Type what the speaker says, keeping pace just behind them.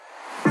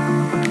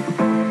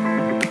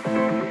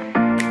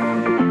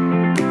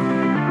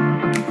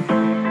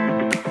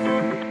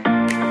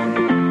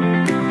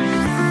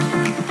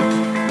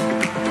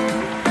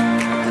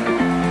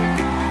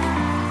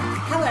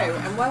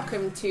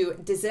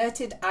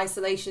Deserted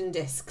Isolation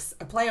Discs,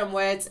 a play on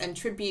words and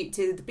tribute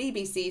to the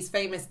BBC's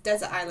famous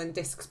Desert Island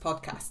Discs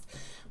podcast.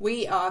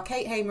 We are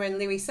Kate Hamer and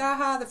Louis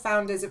Saha, the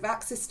founders of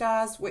Access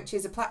Stars, which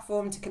is a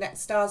platform to connect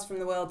stars from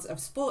the worlds of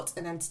sport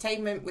and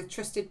entertainment with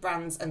trusted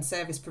brands and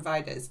service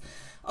providers.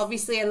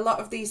 Obviously, a lot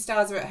of these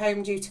stars are at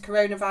home due to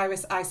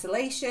coronavirus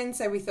isolation,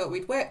 so we thought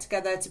we'd work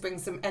together to bring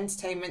some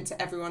entertainment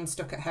to everyone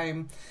stuck at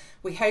home.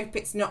 We hope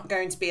it's not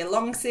going to be a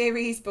long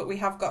series, but we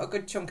have got a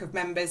good chunk of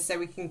members, so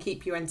we can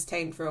keep you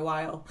entertained for a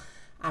while.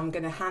 I'm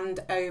going to hand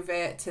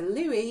over to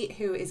Louis,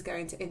 who is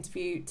going to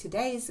interview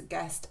today's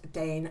guest,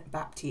 Dane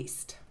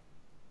Baptiste.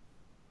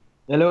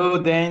 Hello,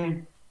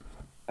 Dane.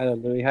 Hello,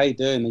 Louis. How you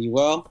doing? Are you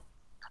well?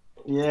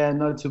 Yeah,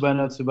 not too bad,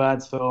 not too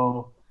bad.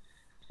 So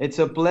it's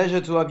a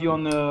pleasure to have you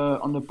on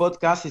the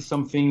podcast. It's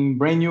something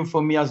brand new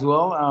for me as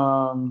well.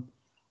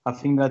 I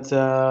think that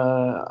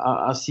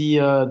I see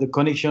the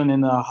connection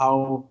and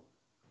how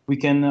we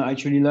can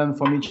actually learn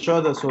from each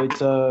other. So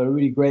it's a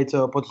really great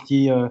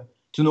opportunity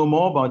to know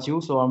more about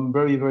you. So I'm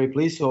very, very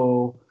pleased.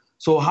 So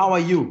how are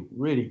you,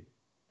 really?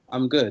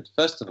 I'm good.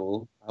 First of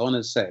all, I want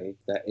to say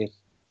that if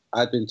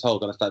I'd been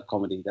told when I started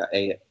comedy that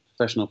a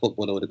professional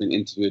footballer would have been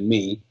interviewing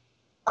me,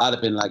 I'd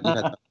have been like, you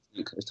had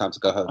it's time to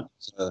go home.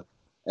 So,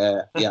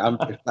 yeah, I'm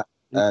very glad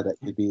that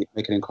you'd be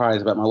making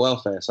inquiries about my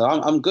welfare. So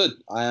I'm good.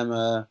 I am,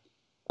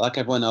 like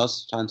everyone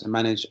else, trying to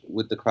manage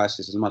with the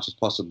crisis as much as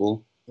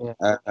possible. Yeah.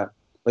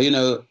 But, you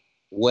know,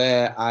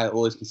 where I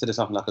always consider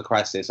something like a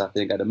crisis, I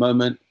think at the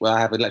moment where I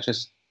have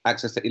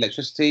access to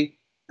electricity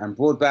and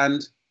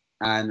broadband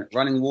and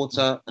running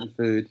water and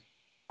food,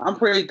 I'm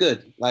pretty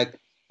good. Like,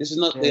 this is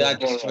not the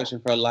ideal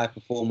situation for a live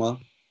performer,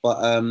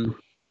 but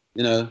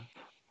you know,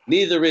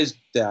 neither is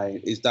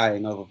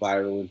dying of a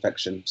viral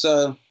infection.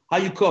 So, how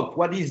you cope?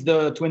 What is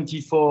the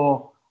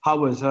 24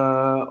 hours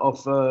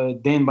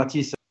of Dane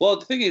Baptiste? Well,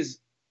 the thing is,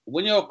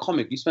 when you're a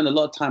comic, you spend a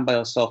lot of time by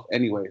yourself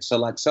anyway. So,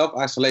 like,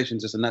 self-isolation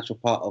is just a natural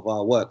part of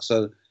our work.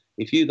 So,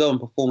 if you go and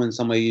perform in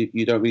somewhere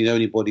you don't really know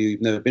anybody,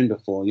 you've never been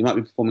before, you might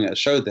be performing at a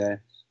show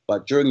there,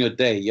 but during your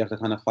day, you have to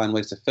kind of find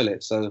ways to fill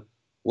it. So,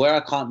 where I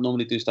can't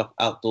normally do stuff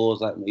outdoors,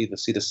 like either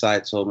see the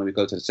sights or maybe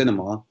go to the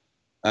cinema,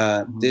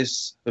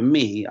 this, for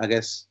me, I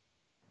guess,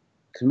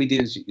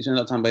 comedians, you spend a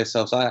lot of time by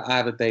yourself. So I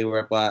have a day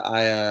whereby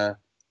I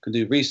can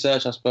do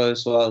research, I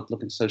suppose. So I'll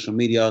look into social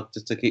media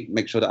just to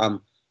make sure that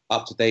I'm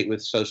up to date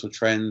with social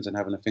trends and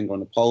having a finger on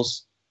the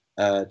pulse.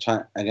 It's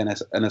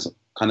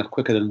kind of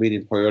quicker than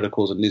reading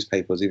periodicals and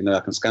newspapers, even though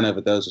I can scan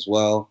over those as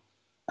well.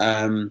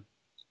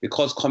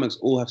 Because comics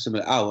all have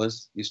similar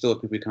hours, you still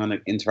have people you kind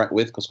of interact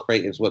with because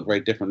creatives work very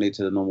differently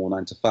to the normal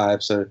 9 to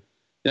 5. So, you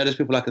know, there's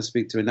people I can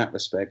speak to in that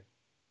respect.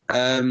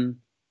 I'd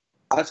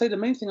say the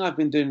main thing I've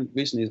been doing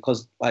recently is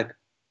because, like,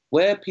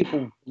 where people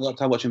a lot of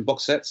time watching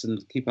box sets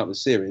and keeping up with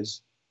series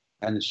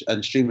and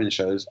streaming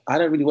shows, I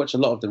don't really watch a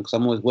lot of them because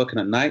I'm always working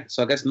at night.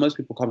 So I guess most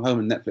people come home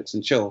and Netflix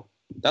and chill.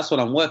 That's when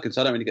I'm working,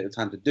 so I don't really get the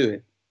time to do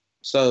it.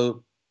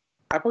 So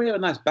I probably have a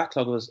nice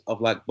backlog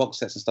of like box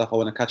sets and stuff I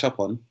want to catch up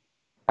on.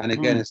 And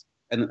again, it's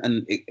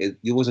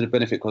you always have a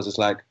benefit because it's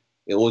like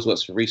it always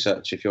works for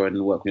research if you're in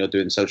the work when you're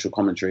doing social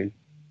commentary.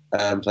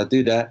 So I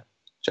do that.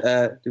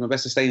 Do my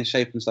best to stay in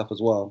shape and stuff as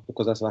well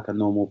because that's like a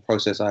normal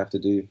process I have to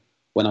do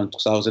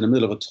so I was in the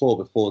middle of a tour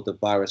before the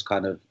virus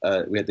kind of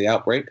we had the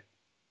outbreak.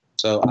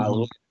 So I was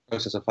in the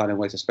process of finding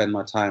ways to spend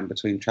my time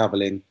between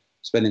traveling,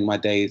 spending my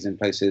days in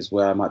places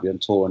where I might be on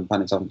tour and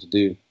finding something to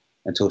do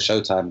until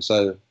showtime.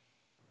 So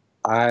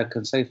I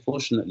can say,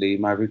 fortunately,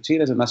 my routine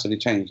hasn't massively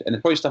changed. And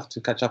there's probably stuff to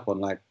catch up on.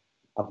 Like,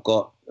 I've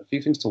got a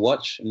few things to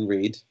watch and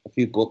read, a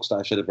few books that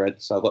I should have read,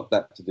 so I've got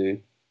that to do.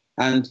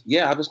 And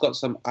yeah, I've just got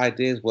some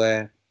ideas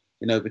where,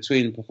 you know,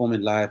 between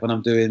performing live, when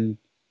I'm doing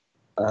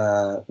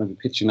maybe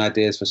pitching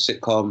ideas for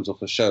sitcoms or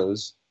for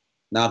shows,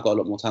 now I've got a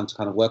lot more time to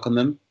kind of work on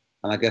them.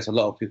 And I guess a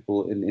lot of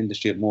people in the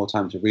industry have more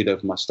time to read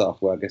over my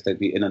stuff, where I guess they'd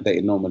be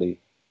inundated normally.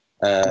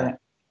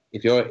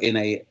 If you're in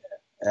I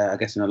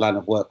guess in a line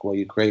of work where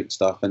you create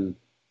stuff and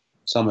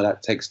some of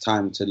that takes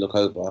time to look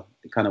over,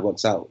 it kind of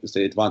works out. It's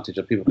the advantage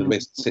of people can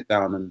basically sit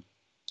down and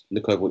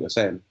look over what you're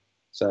saying.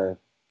 So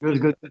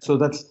good. So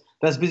that's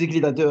basically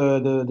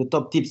the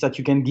top tips that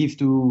you can give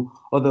to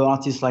other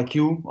artists like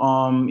you.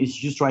 Is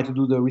just try to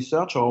do the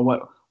research, or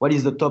what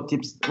is the top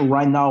tips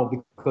right now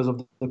because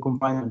of the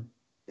confinement?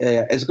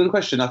 Yeah, it's a good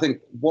question. I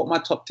think what my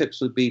top tips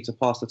would be to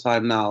pass the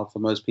time now for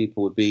most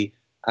people would be,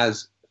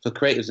 as for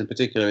creatives in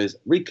particular, is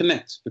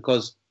reconnect,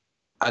 because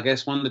I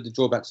guess one of the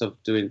drawbacks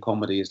of doing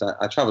comedy is that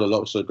I travel a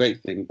lot, which is a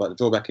great thing, but the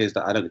drawback is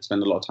that I don't get to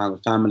spend a lot of time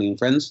with family and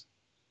friends.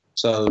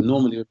 So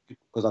normally,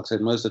 because like I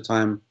said, most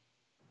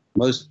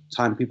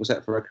time people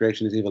set for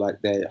recreation is either like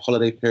their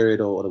holiday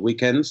period or the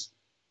weekends,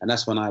 and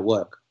that's when I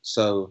work.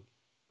 So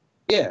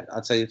yeah,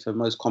 I'd say for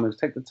most comics,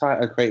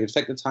 creatives,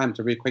 take the time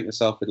to reacquaint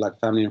yourself with like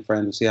family and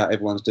friends and see how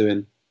everyone's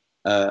doing.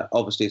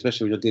 Obviously,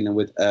 especially when you're dealing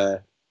with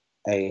a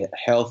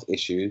health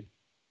issue,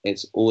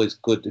 it's always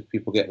good if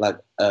people get like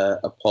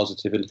a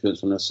positive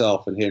influence from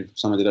themselves, and hearing from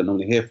someone they don't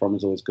normally hear from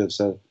is always good.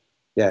 So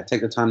yeah,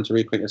 take the time to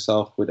reacquaint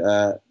yourself with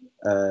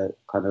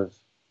kind of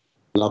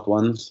loved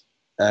ones,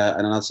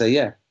 and then I'd say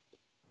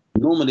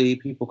normally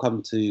people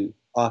come to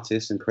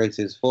artists and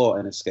creators for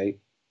an escape,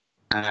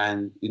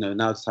 and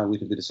now it's time we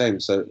can do the same.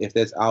 So if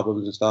there's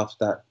albums and stuff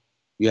that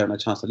you haven't had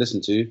a chance to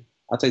listen to,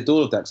 I'll take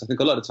all of that, because I think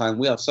a lot of the time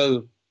we are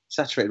so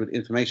saturated with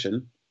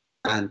information,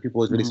 and people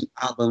always releasing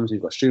albums.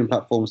 You've got streaming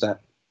platforms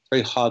that it's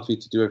very hard for you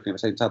to do everything at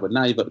the same time. But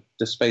now you've got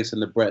the space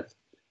and the breadth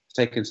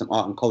to take in some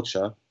art and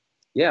culture.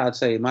 Yeah, I'd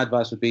say my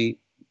advice would be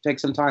take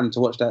some time to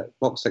watch that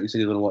box set you said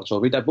you were going to watch,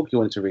 or read that book you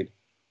wanted to read,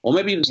 or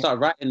maybe even start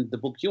writing the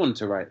book you wanted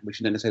to write, which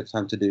you didn't necessarily have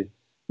time to do.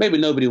 Maybe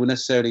nobody will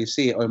necessarily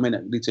see it, or it may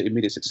not lead to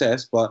immediate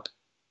success, but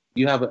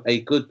you have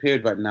a good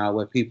period right now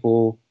where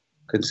people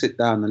can sit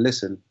down and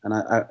listen.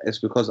 And it's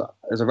because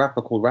there's a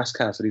rapper called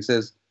Razzcast, and he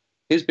says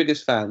his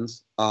biggest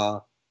fans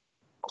are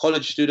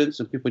college students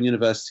and people in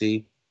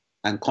university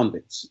and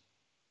convicts.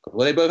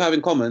 What they both have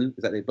in common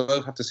is that they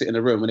both have to sit in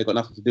a room when they've got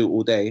nothing to do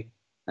all day,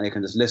 and they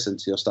can just listen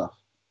to your stuff.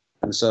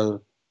 And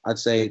so I'd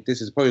say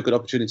this is probably a good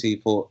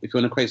opportunity for, if you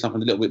want to create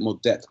something a little bit more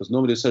depth, because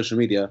normally with social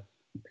media,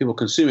 people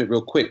consume it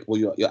real quick, what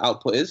your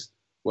output is,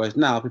 whereas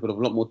now people have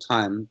a lot more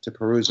time to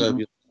peruse over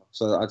your stuff.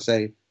 So I'd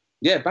say,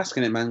 yeah, bask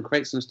in it, man.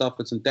 Create some stuff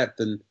with some depth,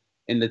 and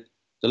in the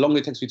longer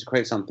it takes for you to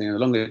create something, and the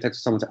longer it takes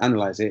for someone to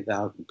analyze it,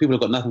 people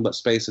have got nothing but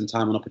space and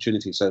time and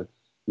opportunity. So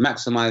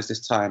maximize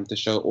this time to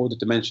show all the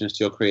dimensions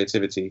to your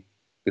creativity,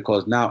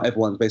 because now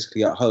everyone's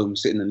basically at home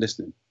sitting and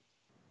listening.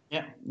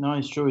 Yeah, no,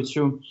 it's true. It's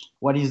true.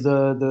 What is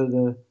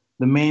the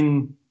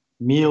main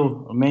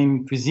meal or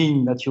main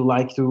cuisine that you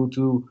like to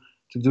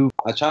do?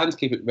 I try to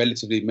keep it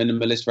relatively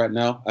minimalist right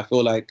now. I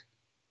feel like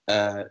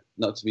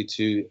not to be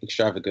too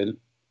extravagant,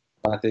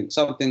 but I think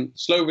something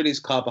slow release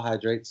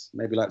carbohydrates,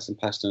 maybe like some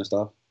pasta and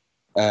stuff,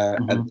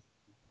 and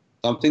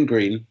something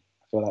green.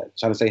 I feel like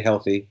trying to stay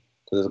healthy,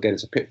 because again,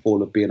 it's a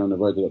pitfall of being on the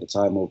road all the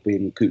time or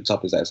being cooped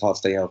up, is that it's hard to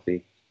stay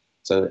healthy.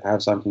 So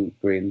have something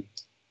green.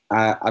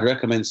 I'd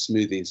recommend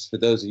smoothies for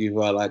those of you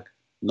who are like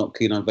not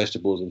keen on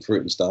vegetables and fruit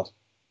and stuff.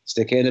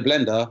 Stick it in a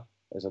blender.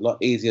 It's a lot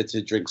easier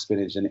to drink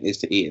spinach than it is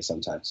to eat it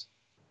sometimes.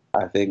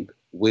 I think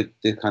with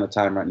this kind of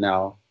time right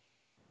now,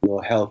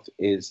 your health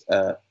is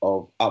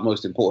of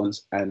utmost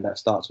importance, and that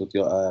starts with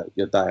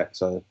your diet.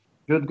 So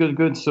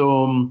good.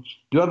 So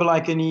do you have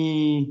like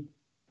any,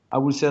 I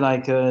would say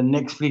like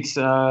Netflix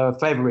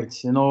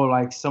favorites?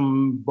 Like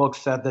some box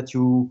set that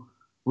you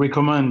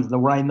recommend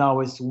right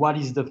now. What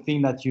is the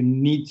thing that you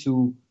need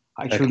to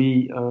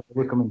actually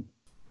recommend?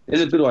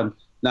 It's a good one.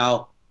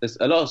 Now, there's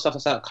a lot of stuff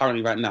that's out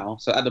currently right now.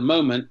 So at the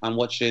moment, I'm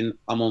watching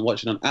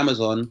on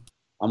Amazon.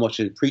 I'm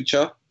watching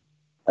Preacher,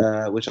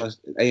 which is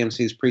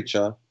AMC's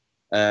Preacher,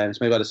 and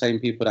it's made by the same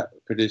people that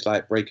produce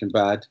like Breaking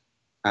Bad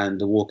and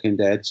The Walking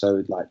Dead.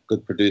 So like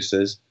good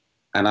producers.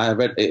 And I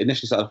read it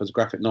initially started off as a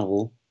graphic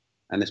novel,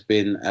 and it's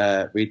been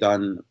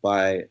redone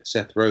by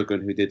Seth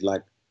Rogen, who did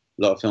like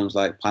a lot of films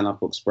like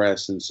Pineapple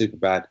Express and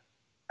Superbad,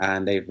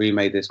 and they've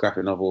remade this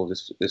graphic novel,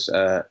 this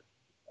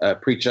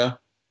Preacher,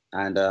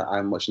 and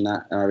I'm watching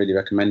that, and I really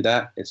recommend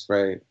that. It's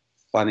very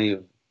funny,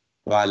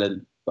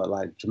 violent, but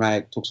like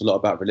dramatic. Talks a lot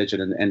about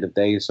religion and the end of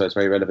days, so it's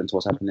very relevant to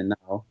what's happening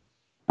now.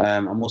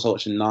 I'm also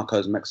watching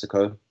Narcos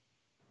Mexico.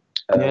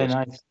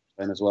 Nice.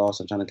 As well,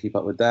 so I'm trying to keep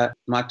up with that.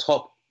 My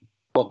top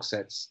box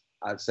sets,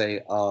 I'd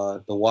say,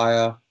 are The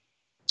Wire,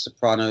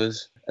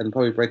 Sopranos, and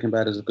probably Breaking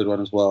Bad is a good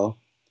one as well.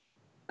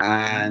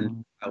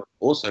 And I would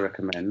also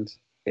recommend,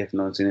 if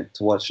no one's seen it,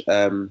 to watch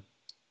one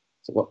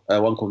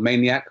called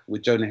Maniac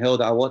with Jonah Hill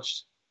that I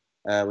watched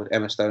with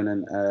Emma Stone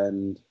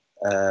and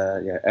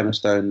Emma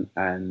Stone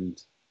and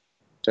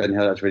Jonah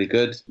Hill. That's really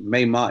good.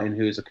 Mae Martin,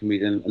 who is a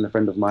comedian and a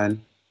friend of mine,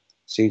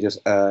 she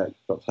just got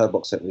her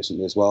box set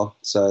recently as well.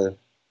 So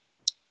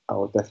I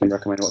would definitely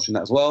recommend watching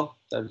that as well.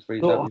 So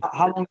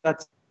how long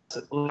does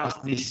that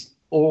last, this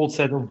old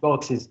set of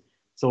boxes?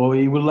 So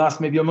it will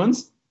last maybe a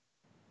month?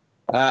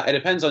 It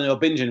depends on your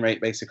binging rate,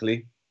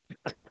 basically.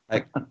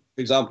 Like, for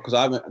example,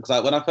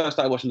 because when I first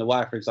started watching The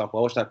Wire, for example,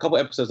 I watched a couple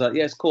episodes. Like,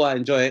 yeah, it's cool, I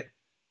enjoy it,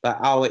 about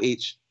an hour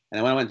each. And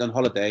then when I went on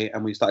holiday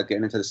and we started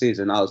getting into the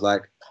season, I was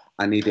like,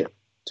 I need it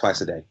twice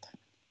a day,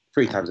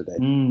 3 times a day.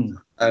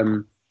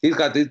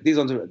 These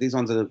ones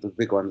are the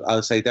big ones. I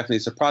would say definitely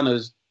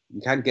Sopranos.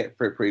 You can get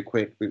through it pretty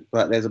quick,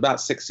 but there's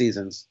about 6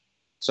 seasons.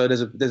 So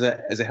there's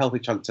a healthy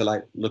chunk to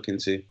like look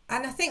into.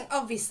 And I think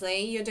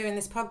obviously you're doing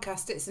this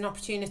podcast, it's an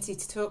opportunity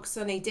to talk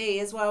Sunny D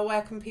as well.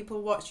 Where can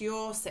people watch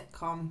your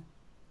sitcom?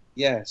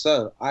 Yeah,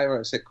 so I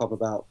wrote a sitcom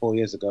about 4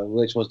 years ago,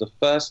 which was the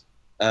first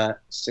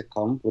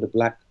sitcom with a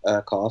black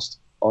cast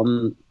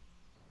on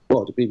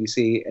the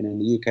BBC and in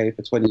the UK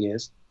for 20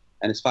 years,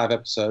 and it's 5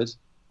 episodes,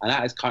 and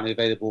that is currently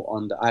available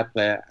on the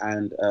iPlayer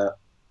and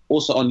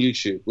also on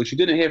YouTube, which you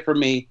didn't hear from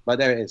me, but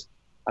there it is.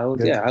 I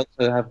also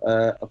have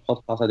a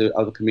podcast I do with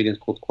other comedians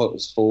called Quote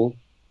Was Full,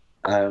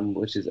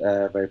 which is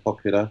very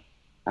popular.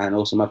 And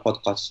also my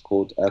podcast is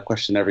called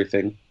Question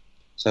Everything.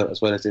 So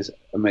as well as this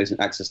amazing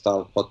Access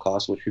style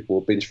podcast, which people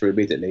will binge through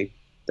immediately,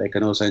 they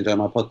can also enjoy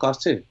my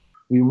podcast too.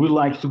 We would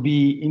like to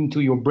be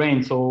into your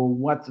brain. So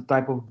what's the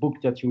type of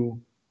book that you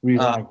really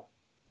like?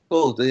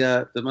 Cool.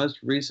 The most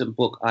recent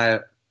book I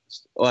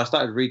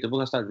started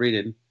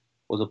reading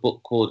was a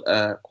book called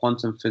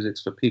Quantum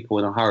Physics for People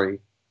in a Hurry.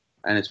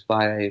 and it's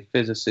by a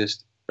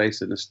physicist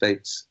based in the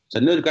States. So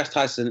Neil deGrasse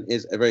Tyson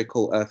is a very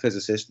cool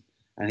physicist,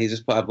 and he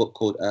just put out a book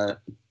called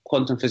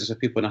Quantum Physics for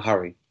People in a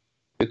Hurry.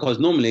 Because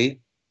normally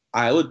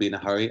I would be in a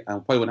hurry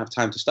and probably wouldn't have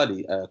time to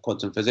study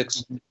quantum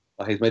physics,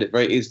 but he's made it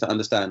very easy to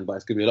understand, but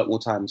it's given me a lot more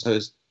time. So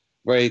it's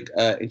a very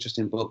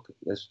interesting book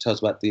that tells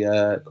about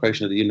the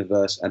creation of the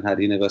universe and how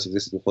the universe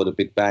existed before the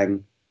Big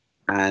Bang,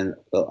 and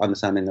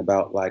understanding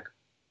about like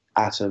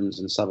atoms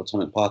and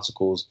subatomic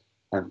particles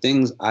and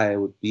things I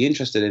would be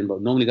interested in,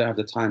 but normally don't have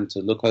the time to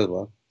look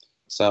over.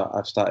 So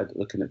I've started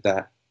looking at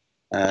that.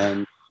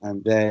 And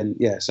then,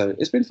 yeah, so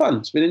it's been fun.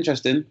 It's been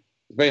interesting.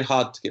 It's very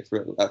hard to get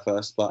through it at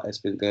first, but it's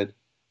been good.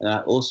 And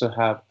I also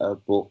have a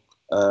book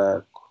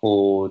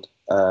called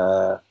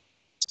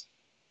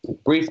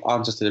Brief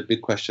Answers to the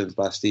Big Questions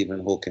by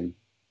Stephen Hawking.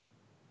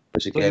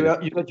 Which again,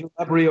 so you got your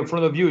library in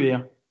front of you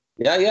here.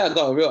 Yeah, I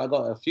got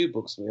a few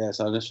books. Yeah,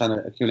 so I'm just trying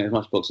to accumulate as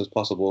much books as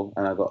possible,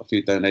 and I got a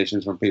few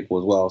donations from people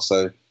as well.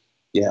 So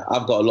yeah,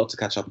 I've got a lot to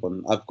catch up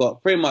on. I've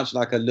got pretty much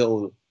like I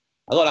got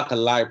like a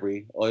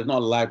library, or it's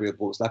not a library of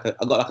books. I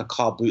got like a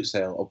car boot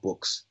sale of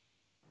books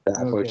that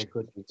I've already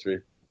gone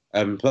through.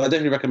 But I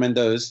definitely recommend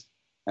those.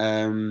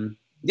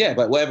 Yeah,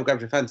 but whatever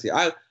grabs your fancy.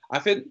 I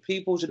think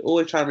people should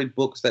always try and read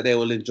books that they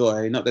will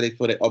enjoy, not that they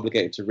feel they're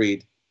obligated to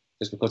read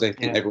just because they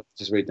think everyone's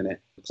just reading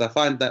it. Because I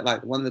find that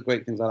like one of the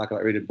great things I like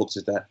about reading books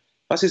is that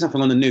if I see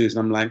something on the news and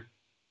I'm like,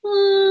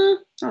 I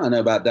don't know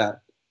about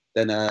that,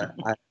 then I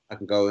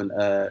can go and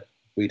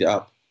read it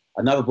up.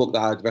 Another book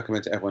that I'd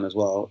recommend to everyone as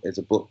well is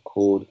a book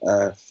called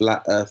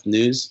Flat Earth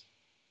News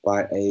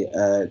by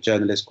a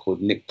journalist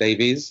called Nick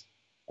Davies.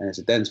 And it's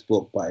a dense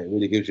book, but it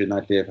really gives you an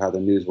idea of how the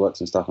news works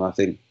and stuff. And I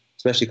think,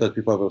 especially because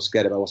people are very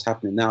scared about what's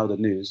happening now in the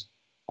news,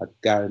 I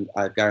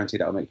guarantee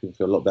that will make people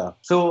feel a lot better.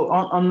 So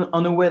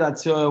on the way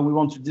that we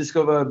want to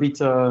discover a bit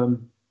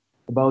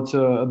about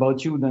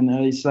you, then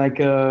it's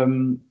like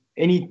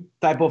any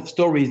type of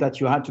stories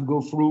that you had to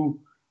go through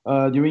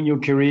during your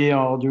career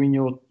or during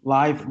your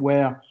life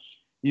where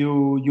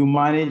you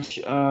manage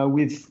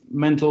with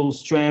mental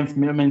strength,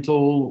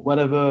 mental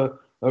whatever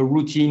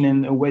routine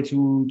and a way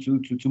to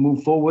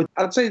move forward.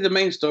 I'd say the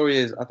main story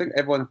is, I think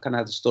everyone kind of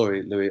has a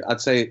story, Louis. I'd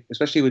say,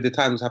 especially with the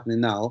times happening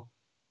now,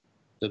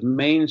 the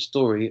main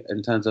story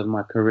in terms of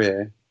my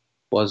career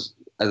was,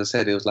 as I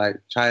said, it was like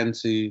trying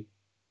to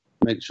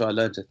make sure I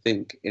learned to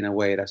think in a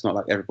way that's not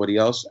like everybody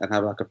else, and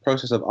have like a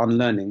process of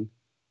unlearning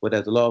where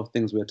there's a lot of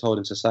things we're told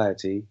in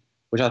society,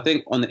 which I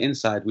think on the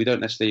inside we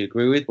don't necessarily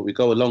agree with, but we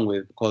go along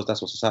with because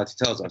that's what society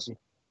tells us.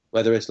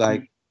 Whether it's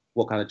like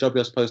what kind of job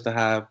you're supposed to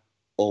have,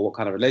 or what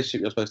kind of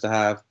relationship you're supposed to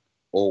have,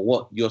 or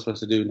what you're supposed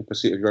to do in the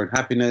pursuit of your own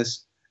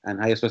happiness, and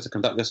how you're supposed to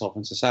conduct yourself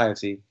in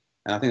society.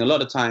 And I think a lot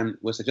of the time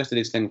we're suggested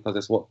these things because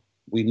it's what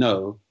we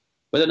know,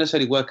 but they don't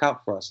necessarily work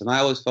out for us. And I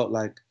always felt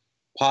like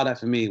part of that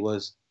for me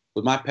was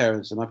with my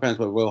parents, and my parents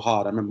worked real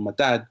hard. I remember my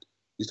dad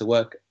used to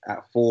work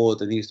at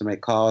Ford, and he used to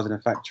make cars in a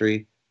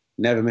factory,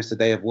 never missed a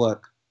day of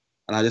work.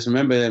 And I just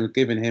remember them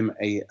giving him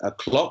a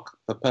clock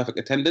for perfect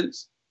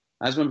attendance.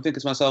 I just remember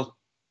thinking to myself,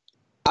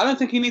 I don't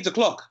think he needs a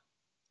clock.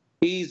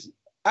 He's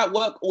at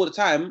work all the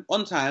time,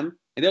 on time,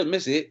 and don't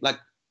miss it. Like,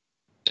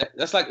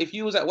 that's like if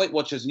you was at Weight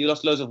Watchers and you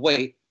lost loads of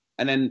weight,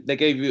 and then they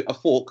gave you a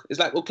fork. It's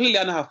like, well, clearly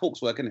I know how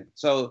forks work, innit?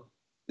 So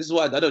this is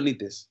why I don't need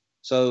this.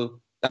 So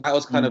that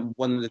was kind of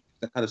one of the things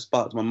that kind of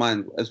sparked my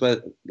mind, as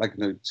well. Like,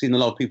 you know, seeing a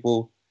lot of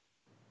people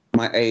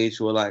my age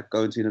who were like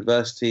going to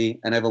university,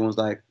 and everyone was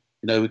like,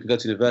 you know, we can go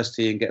to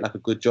university and get like a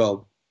good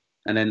job.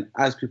 And then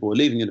as people were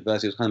leaving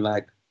university, it was kind of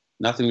like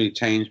nothing really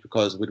changed,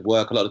 because with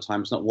work, a lot of the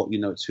time it's not what you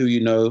know, it's who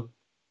you know.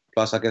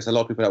 Plus, I guess a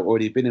lot of people that have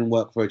already been in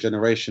work for a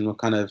generation were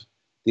kind of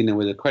dealing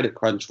with a credit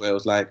crunch, where it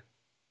was like,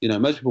 you know,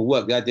 most people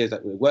work. The idea is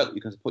that with work,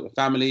 you can support your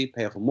family,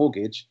 pay off a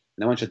mortgage.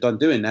 And then once you're done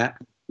doing that,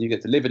 you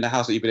get to live in the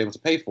house that you've been able to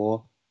pay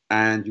for,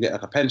 and you get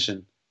like a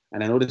pension.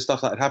 And then all this stuff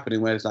started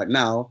happening where it's like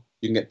now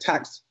you can get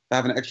taxed for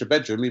having an extra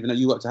bedroom, even though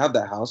you work to have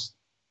that house.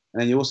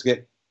 And then you also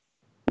get,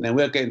 and then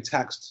we're getting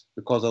taxed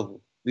because of,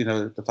 you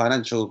know, the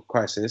financial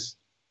crisis.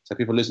 So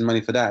people are losing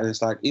money for that. And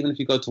it's like, even if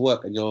you go to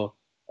work and you're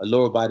a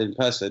law-abiding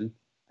person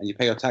and you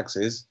pay your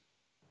taxes,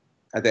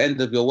 at the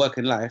end of your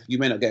working life, you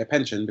may not get a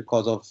pension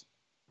because of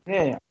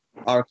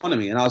our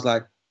economy. And I was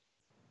like,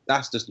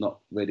 that's just not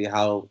really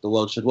how the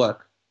world should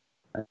work.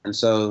 And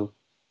so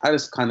I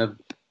just kind of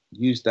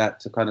used that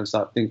to kind of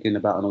start thinking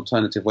about an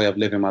alternative way of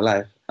living my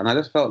life. And I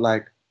just felt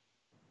like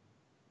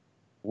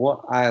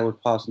what I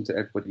would pass on to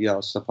everybody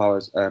else as far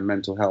as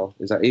mental health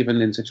is that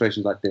even in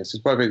situations like this,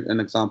 it's probably an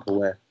example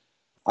where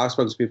I've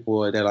spoken to people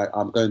where they're like,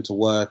 I'm going to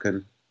work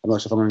and I'm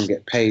not sure if I'm going to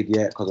get paid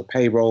yet because the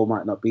payroll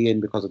might not be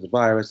in because of the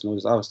virus and all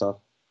this other stuff.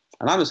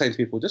 And I'm just saying to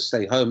people, just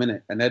stay home,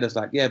 innit? And they're just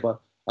like, yeah,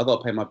 but I've got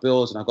to pay my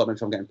bills and I've got to make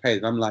sure I'm getting paid.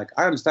 And I'm like,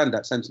 I understand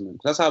that sentiment,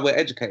 because that's how we're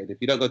educated. If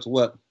you don't go to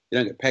work, you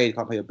don't get paid, you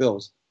can't pay your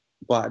bills.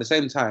 But at the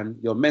same time,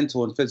 your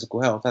mental and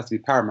physical health has to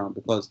be paramount,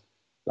 because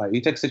like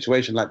you take a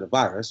situation like the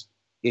virus,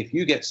 if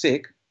you get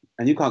sick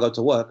and you can't go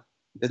to work,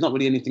 there's not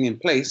really anything in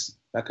place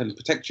that can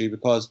protect you,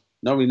 because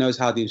nobody knows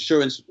how the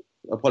insurance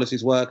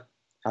policies work,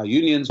 how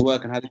unions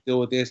work and how to deal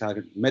with this, how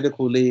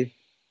medical leave.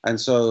 And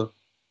so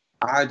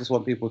I just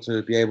want people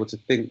to be able to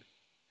think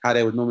how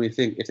they would normally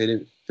think if they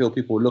didn't feel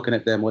people looking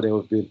at them or they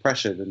were being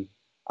pressured. And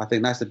I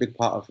think that's the big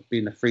part of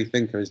being a free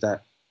thinker is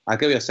that I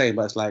get what you're saying,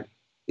 but it's like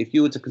if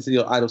you were to consider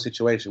your ideal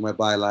situation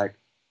whereby like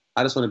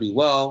I just want to be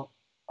well,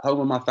 home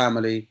with my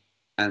family,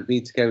 and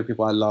be together with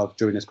people I love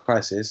during this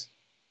crisis,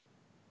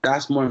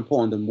 that's more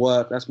important than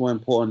work. That's more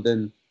important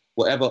than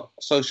whatever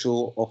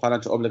social or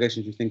financial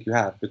obligations you think you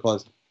have.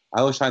 Because I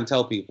always try and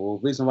tell people,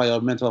 the reason why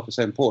your mental health is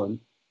so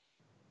important,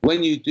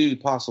 when you do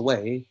pass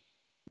away,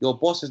 your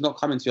boss is not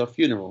coming to your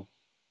funeral.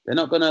 They're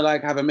not going to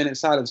like have a minute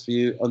silence for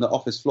you on the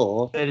office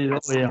floor.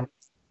 Yeah.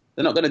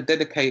 They're not going to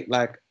dedicate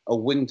like a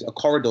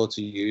corridor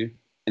to you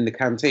in the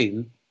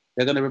canteen.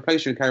 They're going to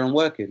replace you and carry on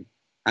working.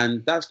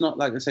 And that's not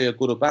like to say a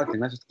good or bad thing.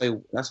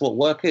 That's what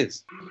work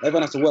is.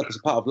 Everyone has to work as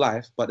a part of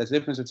life, but there's a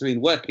difference between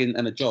working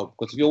and a job.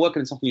 Because if you're working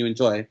in something you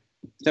enjoy,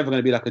 it's never going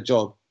to be like a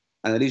job.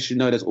 And at least you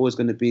know there's always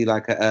going to be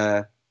like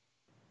you've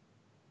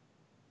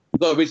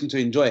got a reason to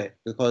enjoy it.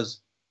 Because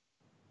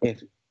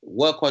if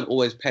work won't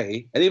always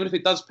pay, and even if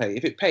it does pay,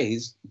 if it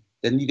pays,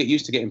 then you get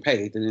used to getting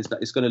paid, and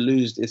it's going to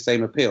lose its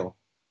same appeal.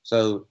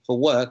 So for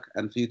work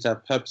and for you to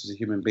have purpose as a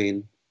human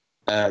being,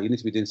 you need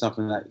to be doing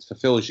something that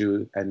fulfills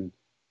you and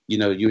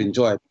you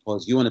enjoy it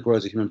because you want to grow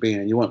as a human being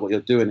and you want what you're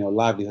doing, your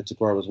livelihood to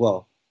grow as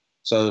well.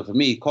 So for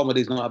me,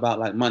 comedy is not about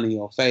like money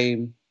or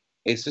fame.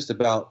 It's just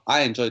about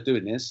I enjoy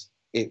doing this.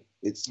 It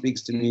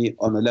speaks to me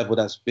on a level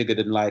that's bigger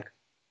than like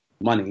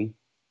money,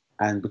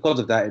 and because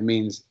of that, it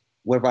means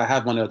whether I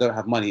have money or don't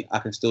have money, I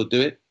can still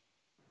do it.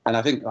 And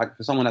I think like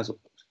for someone that's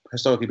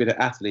historically been an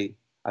athlete,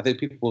 I think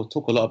people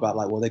talk a lot about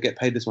like, well, they get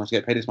paid this much,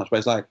 but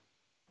it's like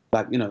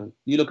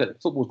you look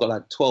at football's got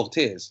like 12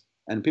 tiers,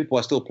 and people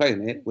are still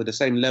playing it with the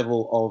same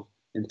level of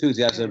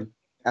enthusiasm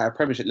at a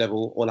Premiership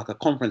level or like a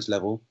conference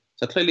level.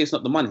 So clearly, it's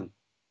not the money.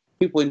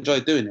 People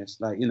enjoy doing this.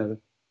 Like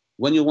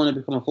when you want to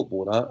become a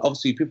footballer,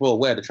 obviously people are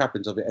aware of the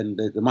trappings of it and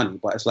the money,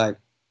 but it's like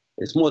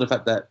it's more the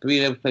fact that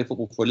being able to play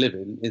football for a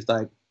living is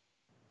like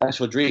that's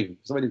your dream.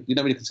 You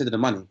don't really consider the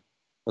money.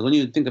 But when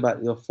you think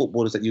about your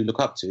footballers that you look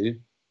up to,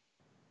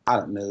 I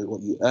don't know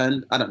what you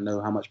earned. I don't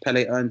know how much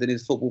Pele earned in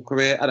his football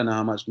career. I don't know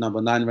how much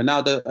number 9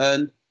 Ronaldo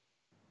earned.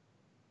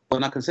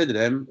 When I consider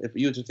them, if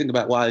you were to think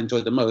about what I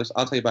enjoyed the most,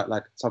 I'll tell you about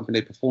like something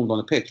they performed on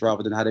the pitch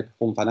rather than how they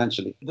performed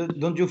financially.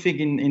 Don't you think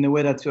in a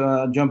way that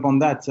jump on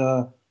that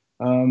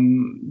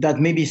that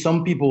maybe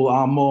some people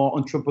are more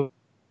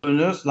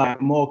entrepreneurs,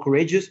 like more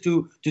courageous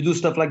to do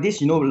stuff like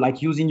this,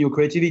 like using your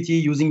creativity,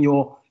 using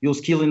your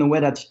skill in a way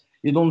that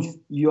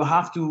you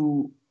have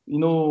to,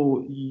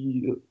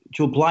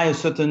 to apply a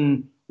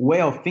certain way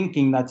of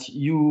thinking that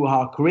you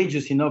are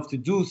courageous enough to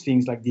do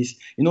things like this.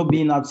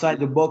 Being outside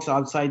the box,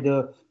 outside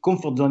the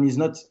comfort zone is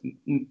not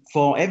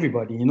for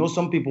everybody.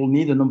 Some people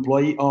need an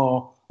employee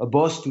or a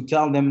boss to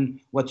tell them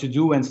what to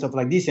do and stuff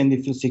like this, and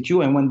they feel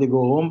secure. And when they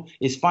go home,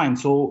 it's fine.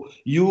 So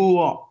you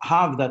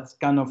have that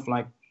kind of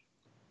like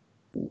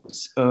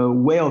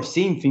way of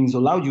seeing things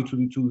allowed you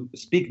to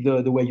speak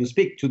the way you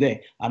speak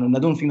today. And I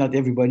don't think that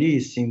everybody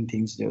is seeing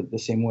things the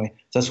same way.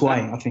 That's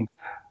why I think.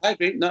 I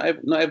agree. Not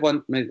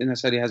everyone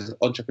necessarily has an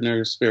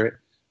entrepreneurial spirit,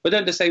 but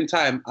at the same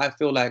time, I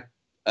feel like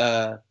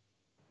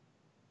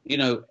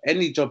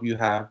any job you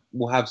have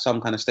will have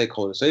some kind of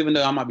stakeholder. So even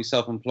though I might be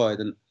self-employed,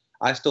 and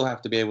I still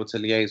have to be able to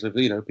liaise with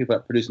people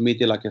that produce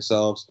media like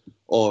yourselves,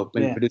 or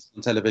produce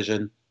on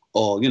television,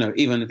 or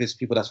even if it's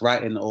people that's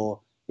writing, or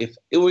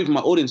even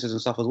my audiences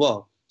and stuff as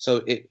well.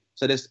 So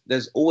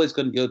there's always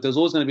going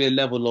to be a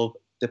level of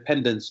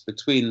dependence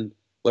between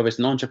whether it's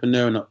an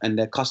entrepreneur and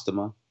their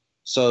customer.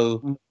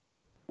 So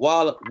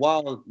while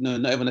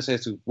not everyone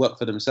says to work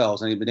for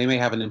themselves, and they may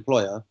have an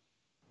employer,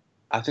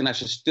 I think that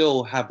should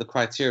still have the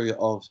criteria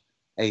of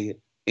a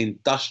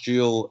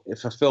industrial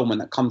fulfillment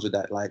that comes with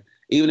that. Like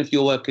even if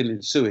you're working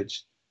in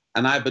sewage,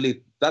 and I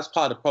believe that's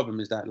part of the problem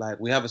is that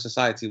like we have a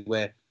society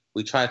where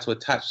we try to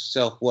attach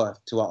self-worth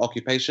to our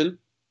occupation,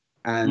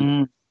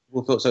 and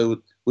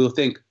we'll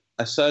think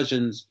a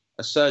surgeon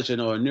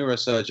or a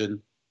neurosurgeon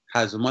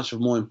has much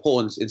more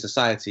importance in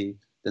society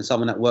than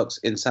someone that works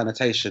in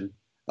sanitation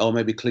or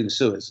maybe clean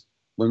sewers,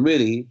 when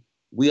really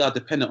we are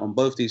dependent on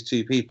both these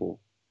two people.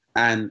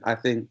 And I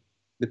think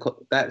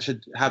that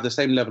should have the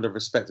same level of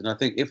respect. And I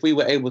think if we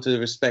were able to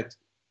respect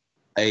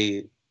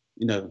a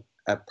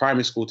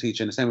primary school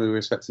teacher in the same way we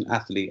respect an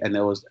athlete, and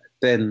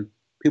then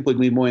people would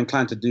be more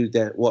inclined to do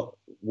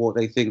what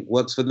they think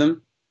works for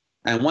them.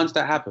 And once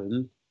that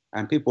happened,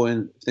 and people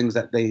in things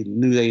that they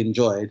knew they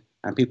enjoyed,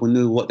 and people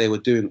knew what they were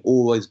doing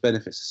always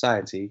benefit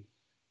society,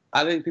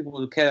 I don't think people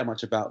would care that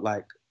much about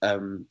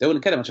they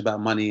wouldn't care that much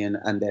about money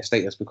and their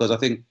status, because I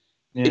think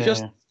if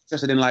you're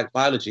interested in like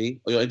biology,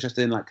 or you're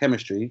interested in like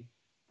chemistry,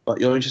 but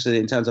you're interested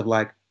in terms of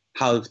like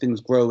how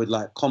things grow with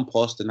like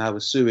compost and how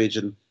with sewage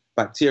and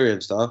bacteria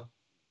and stuff,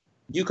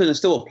 you can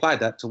still apply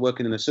that to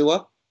working in a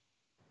sewer,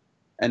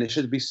 and it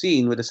should be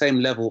seen with the same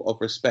level of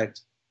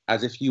respect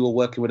as if you were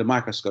working with a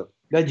microscope.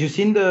 Had you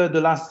seen the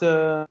last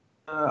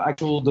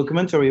actual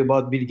documentary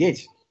about Bill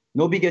Gates?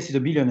 Bill Gates is a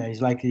billionaire.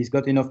 He's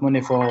got enough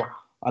money for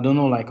I don't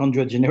know, like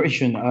 100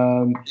 generation.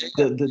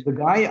 The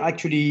guy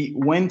actually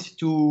went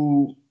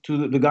to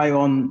the guy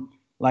on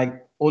like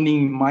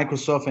owning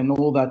Microsoft and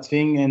all that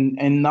thing,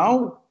 and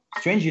now,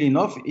 strangely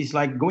enough, it's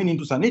like going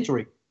into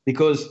sanitary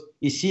because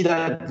you see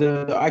that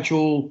the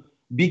actual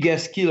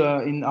biggest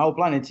killer in our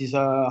planet is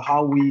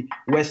how we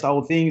waste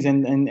our things,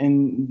 and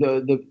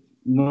the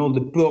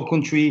the poor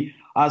country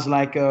has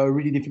like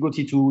really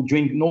difficulty to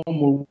drink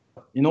normal,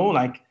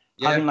 like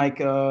having like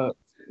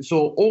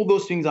so all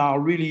those things are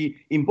really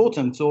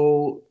important.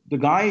 So the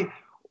guy,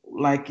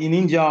 like in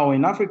India or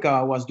in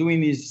Africa, was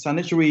doing his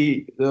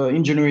sanitary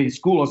engineering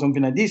school or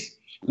something like this,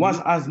 was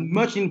as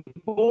much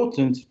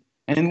important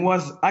and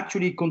was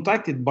actually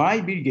contacted by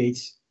Bill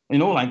Gates,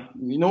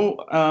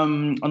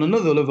 on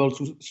another level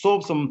to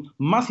solve some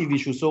massive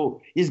issues.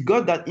 So he's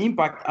got that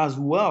impact as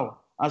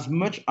well, as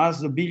much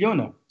as a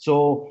billionaire.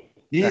 So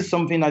this is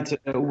something that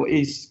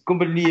is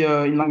completely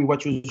in line with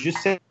what you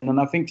just said.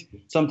 And I think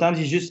sometimes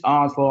it's just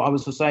hard for our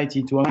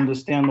society to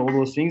understand all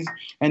those things.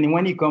 And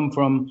when you come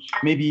from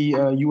maybe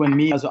you and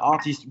me as an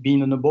artist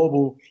being in a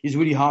bubble, it's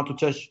really hard to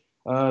touch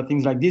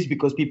things like this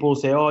because people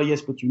say, oh,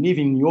 yes, but you live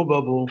in your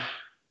bubble.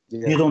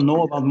 Yeah. You don't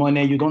know about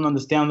money. You don't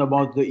understand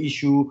about the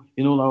issue,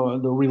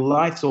 the real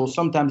life. So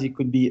sometimes it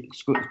could be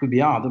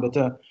hard.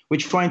 But we're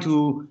trying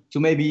to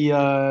maybe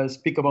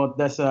speak about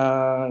this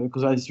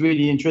because it's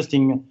really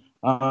interesting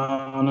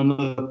on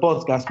another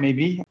podcast.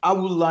 Maybe I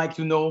would like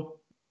to know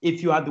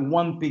if you had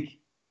one pick,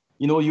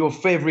 your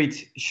favorite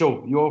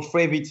show,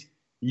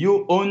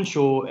 your own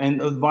show,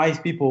 and advise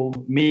people,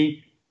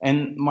 me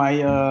and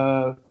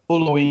my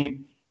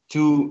following,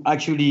 to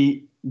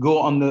actually go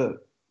on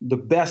the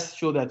best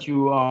show that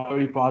you are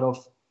very proud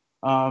of,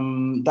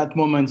 that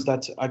moments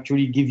that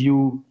actually give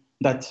you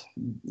that,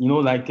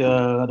 like,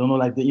 I don't know,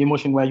 like the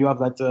emotion where you have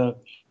that,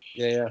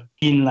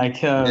 in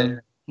like,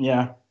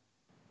 yeah.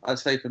 I'd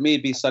say for me,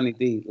 it'd be Sunny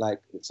D. Like,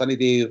 Sunny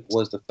D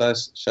was the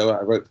first show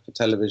I wrote for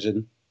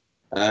television.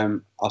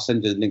 I'll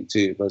send you the link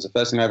too, but it was the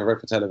first thing I ever wrote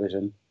for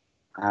television.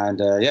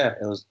 And it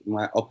was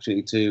my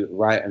opportunity to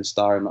write and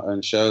star in my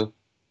own show.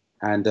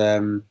 And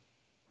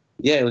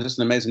it was just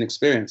an amazing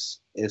experience.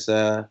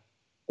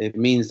 It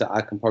means that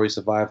I can probably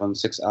survive on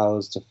 6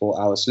 hours to 4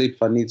 hours sleep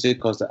if I need to,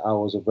 because the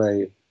hours are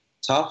very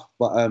tough.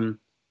 But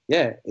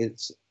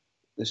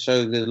the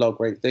show did a lot of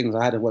great things.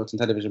 I hadn't worked in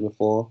television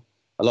before.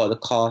 A lot of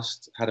the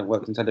cast hadn't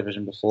worked in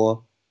television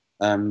before,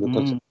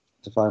 because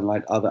to find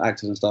like other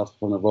actors and stuff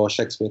from the Royal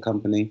Shakespeare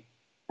Company,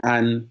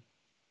 and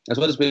as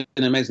well as being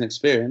an amazing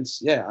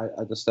experience,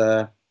 I just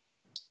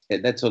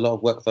it led to a lot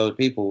of work for other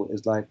people.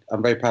 It's like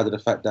I'm very proud of the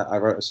fact that I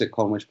wrote a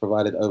sitcom which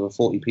provided over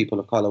 40 people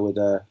of color with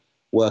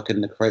work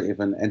in the creative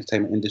and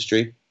entertainment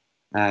industry,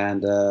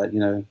 and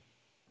and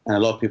a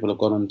lot of people have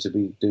gone on to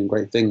be doing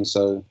great things.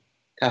 So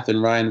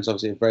Katherine Ryan is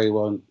obviously a very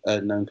well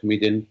known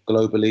comedian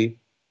globally,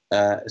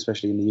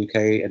 especially in the UK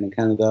and in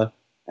Canada,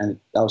 and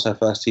that was her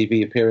first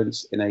TV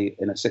appearance in a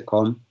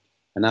sitcom,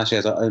 and now she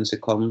has her own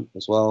sitcom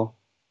as well.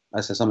 I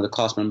said some of the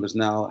cast members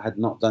now had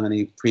not done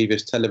any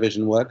previous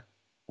television work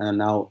and are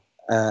now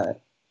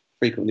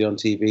frequently on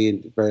TV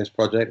in various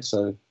projects.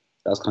 So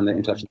that was kind of the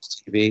introduction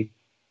to TV.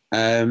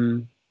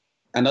 And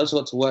I also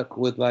got to work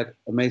with like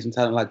amazing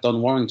talent like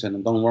Don Warrington,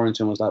 and Don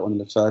Warrington was like one of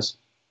the first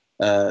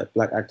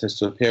black actors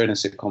to appear in a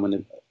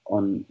sitcom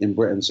in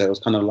Britain. So it was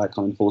kind of like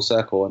coming full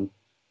circle, and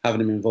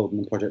having him involved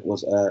in the project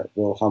was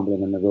real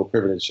humbling and a real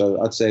privilege.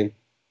 So I'd say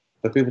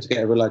for people to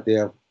get a real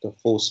idea of the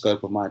full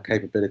scope of my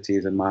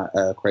capabilities and my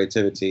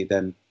creativity,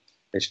 then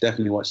they should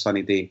definitely watch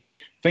Sunny D.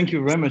 Thank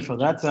you very much for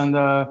that. And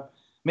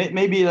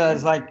maybe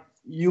it's like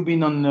you've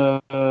been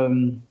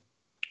on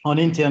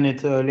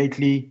internet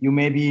lately. You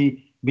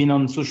maybe been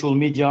on social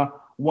media.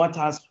 What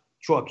has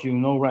struck you?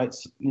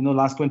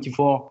 Last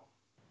 24,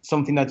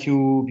 something that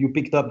you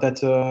picked up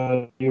that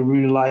you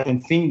really like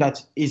and think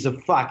that is a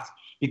fact.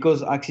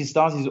 Because Axis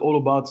Stars is all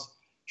about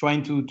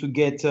trying to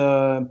get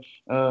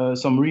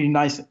some really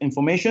nice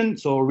information,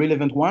 so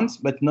relevant ones,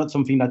 but not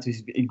something that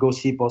is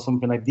gossip or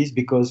something like this,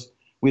 because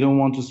we don't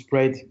want to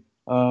spread,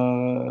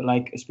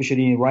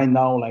 especially right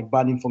now, like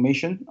bad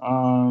information.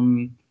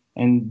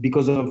 And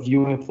because of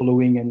you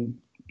following and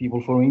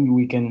people following,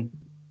 we can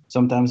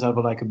sometimes have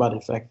a bad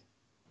effect.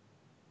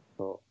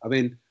 So, I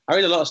mean, I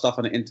read a lot of stuff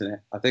on the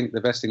internet. I think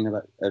the best thing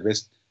about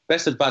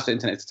best advice on the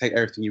internet is to take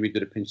everything you read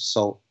with a pinch of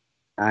salt.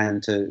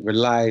 And to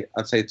rely,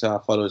 I'd say to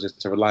our followers, is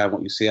to rely on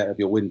what you see out of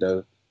your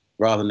window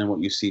rather than what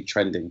you see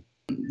trending.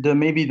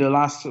 Maybe the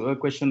last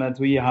question that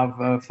we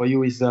have for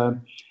you is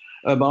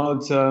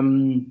about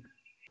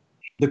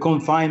the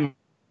confinement.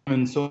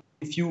 So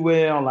if you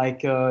were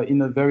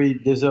in a very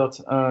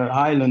desert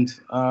island,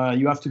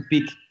 you have to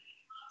pick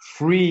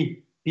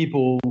 3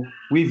 people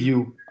with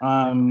you.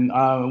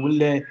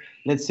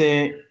 Let's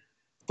say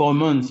 4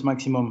 months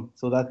maximum.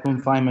 So that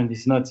confinement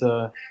is not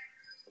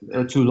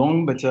too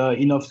long, but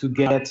enough to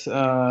get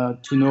to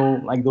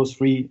know those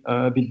 3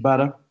 a bit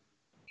better.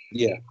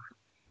 Yeah,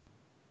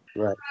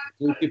 right.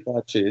 3 people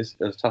I choose.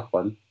 That's a tough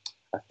one.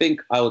 I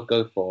think I would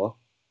go for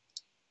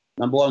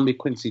number 1 would be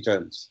Quincy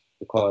Jones,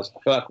 because I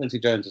feel like Quincy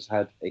Jones has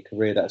had a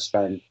career that has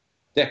spanned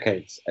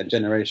decades and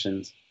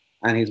generations,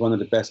 and he's one of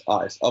the best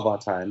artists of our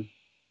time.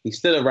 He's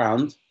still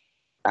around,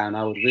 and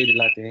I would really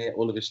like to hear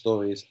all of his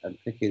stories and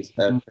pick his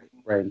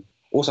brain.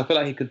 Also, I feel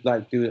like he could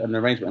like do an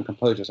arrangement and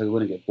composure so we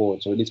wouldn't get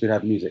bored. So at least we'd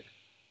have music.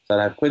 So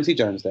I'd have Quincy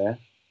Jones there,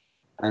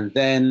 and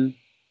then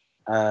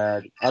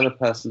the other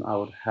person I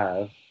would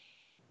have,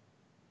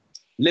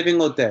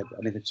 living or dead.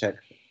 I need to check.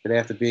 Do they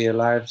have to be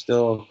alive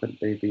still, or could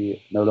they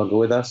be no longer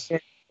with us?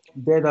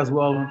 Dead as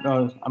well.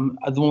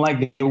 I don't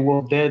like the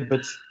word dead,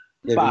 but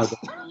past.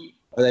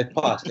 Oh, they've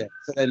passed, yeah.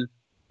 So then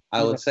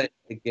I would say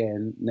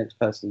again, next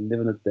person,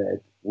 living or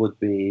dead, would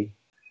be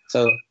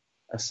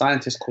a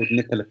scientist called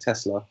Nikola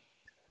Tesla.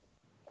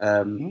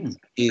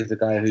 He is the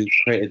guy who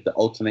created the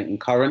alternating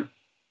current,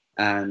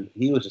 and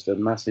he was just a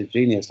massive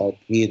genius. Like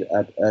he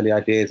had early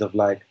ideas of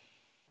like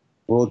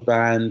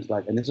broadband,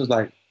 like, and this was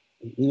like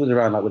he was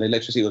around like when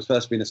electricity was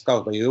first being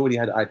discovered, but he already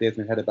had ideas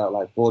in his head about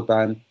like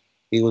broadband.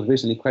 He was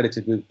recently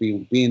credited with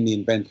being the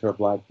inventor of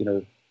like, you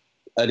know,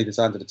 early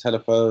designs of the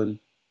telephone,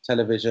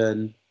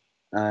 television,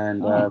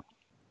 and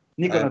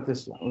Nikola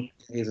Tesla.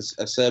 He's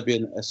a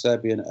Serbian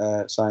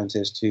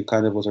scientist who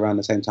kind of was around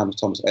the same time as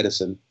Thomas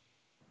Edison.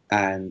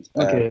 And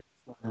the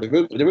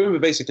rumor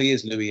basically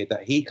is, Louis,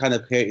 that he kind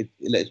of created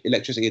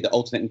electricity, the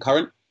alternating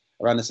current,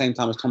 around the same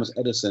time as Thomas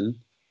Edison,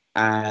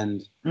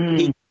 and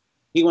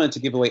he wanted to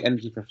give away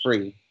energy for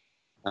free.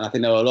 And I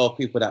think there were a lot of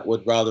people that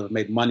would rather have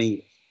made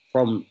money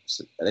from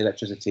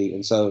electricity,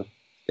 and so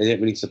they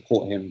didn't really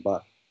support him.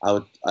 But I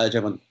would urge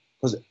everyone,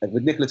 because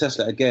with Nikola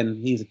Tesla, again,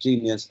 he's a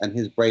genius and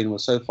his brain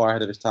was so far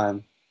ahead of his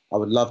time. I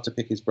would love to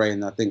pick his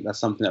brain. I think that's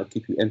something that would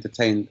keep you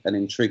entertained and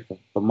intrigued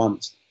for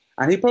months.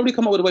 And he'd probably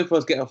come up with a way for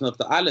us to get off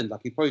the island.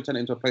 Like, he'd probably turn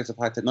it into a place of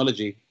high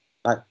technology.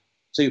 Like,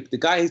 so the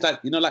guy, he's like,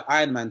 you know, like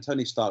Iron Man,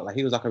 Tony Stark. Like,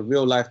 he was like a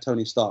real life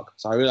Tony Stark.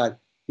 So I really like,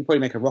 he'd probably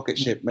make a rocket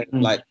ship,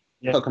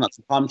 coconuts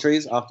and palm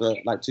trees after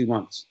like 2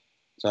 months.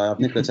 So I have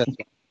Nikola Tesla.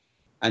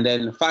 And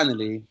then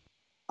finally,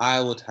 I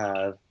would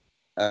have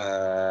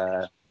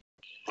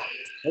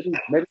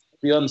maybe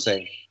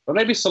Beyonce, but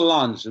maybe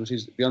Solange, which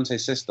is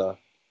Beyonce's sister,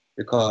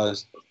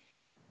 because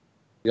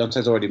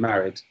Beyonce's already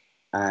married,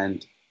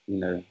 and you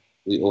know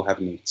we all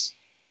have needs.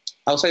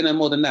 I'll say no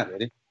more than that,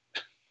 really.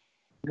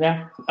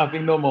 Yeah, I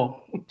think no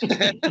more.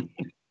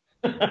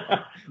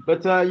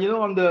 But you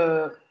know, on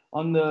the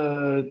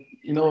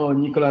you know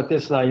Nikola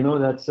Tesla, you know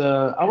that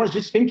I was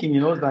just thinking,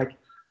 you know, like.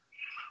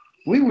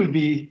 We will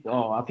be,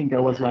 I think I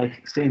was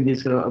like saying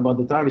this about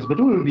the tariffs, but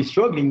we will be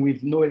struggling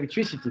with no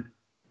electricity.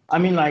 I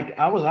mean, like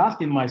I was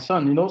asking my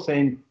son, you know,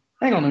 saying,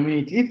 hang on a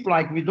minute, if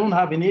like we don't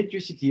have any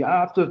electricity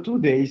after 2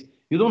 days,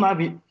 you don't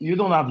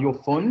have your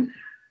phone,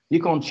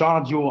 you can't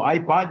charge your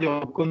iPad,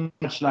 you can't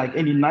watch like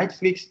any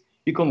Netflix,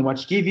 you can't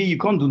watch TV, you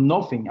can't do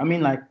nothing. I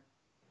mean, like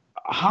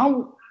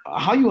how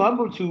you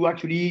able to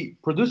actually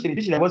produce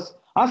electricity? I was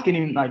asking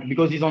him, like,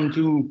 because he's on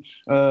to,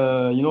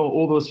 you know,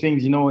 all those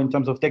things, you know, in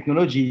terms of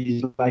technology,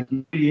 he's like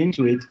really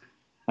into it.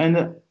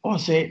 And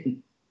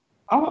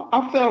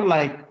I felt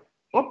like,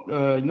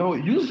 you know,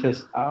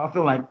 useless. I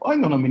felt like,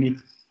 hang on a minute,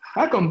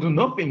 I can't do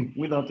nothing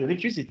without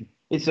electricity.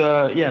 It's,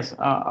 yes,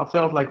 I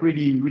felt like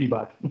really, really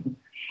bad.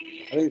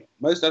 I think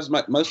most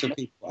of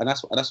people, and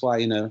that's why,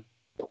 you know,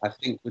 I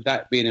think with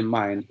that being in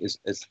mind, is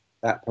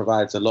that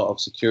provides a lot of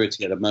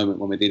security at the moment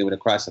when we're dealing with a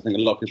crisis. I think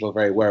a lot of people are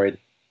very worried.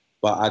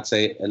 But I'd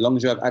say as long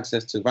as you have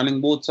access to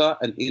running water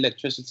and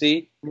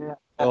electricity,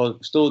 you're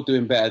still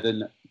doing better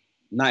than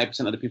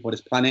 90% of the people on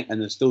this planet,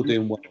 and they're still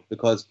doing well.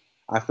 Because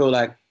I feel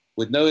like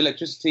with no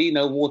electricity,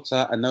 no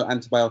water, and no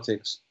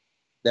antibiotics,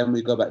 then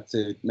we go back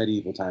to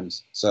medieval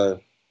times.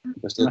 So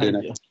we're still doing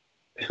it.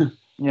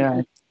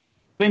 Yeah.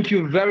 Thank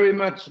you very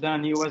much,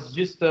 Dan. It was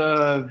just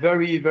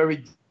very,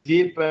 very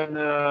deep and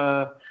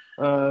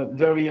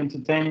very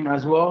entertaining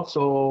as well.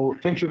 So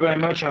thank you very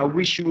much. I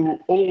wish you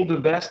all the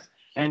best.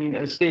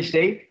 And stay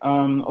safe.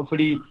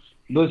 Hopefully,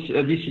 this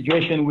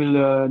situation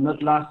will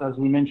not last, as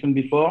we mentioned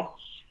before.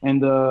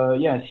 And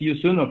see you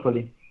soon,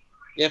 hopefully.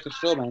 Yeah, for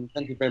sure, man.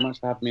 Thank you very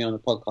much for having me on the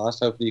podcast.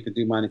 Hopefully, you can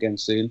do mine again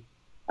soon.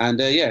 And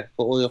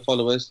for all your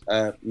followers,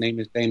 name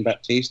is Dane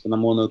Baptiste, and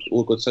I'm on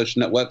all good social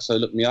networks, so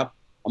look me up.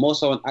 I'm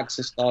also on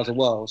Access Stars as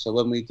well. So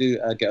when we do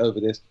get over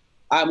this,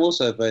 I'm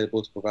also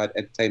available to provide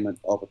entertainment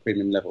of a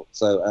premium level.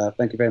 So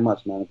thank you very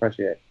much, man. I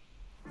appreciate it.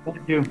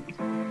 Thank you.